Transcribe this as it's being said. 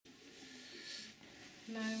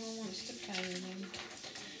No one wants to play with him.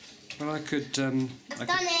 Well, I could. I've done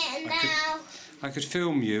it now. I could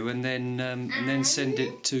film you and then send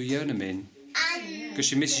it to Yonamin because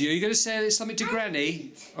she misses you. Are you going to say something to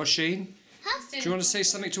Granny, Oisin? Huh? Do you want to say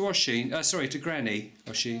something to Oisin? Sorry, to Granny,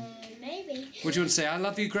 Oisin. Maybe. What do you want to say? I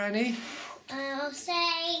love you, Granny. I'll say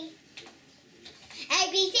A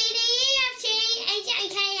B C D E F G H I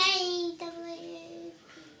K L M N O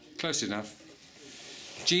P. Close enough.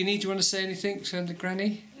 Jeannie, do you want to say anything to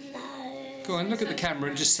Granny? No. Go on, look at the camera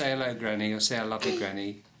and just say hello, Granny, or say I love you,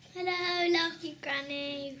 Granny. Hello, love you,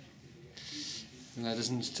 Granny. No, it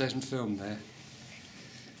doesn't film there.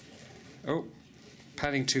 Oh,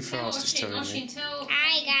 panning too fast is telling me.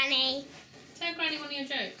 Hi, Granny. Tell Granny one of your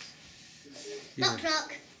jokes. Yeah. Knock,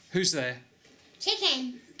 knock. Who's there?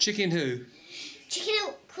 Chicken. Chicken who? Chicken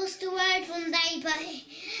across the road one day,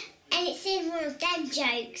 and it's in one of them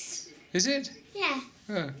jokes. Is it? Yeah.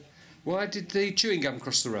 Oh. Why did the chewing gum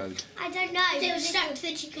cross the road? I don't know. It was stuck to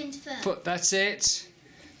the chicken's foot. But that's it.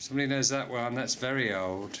 Somebody knows that one. That's very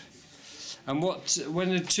old. And when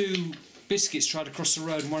the two biscuits tried to cross the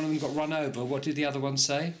road and one of them got run over, what did the other one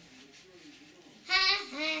say? Ha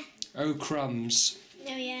ha. Oh, crumbs.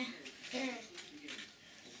 Oh, yeah.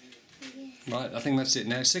 Right, I think that's it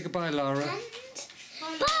now. Say goodbye, Lara.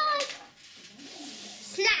 And bye.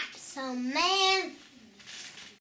 Snap some man.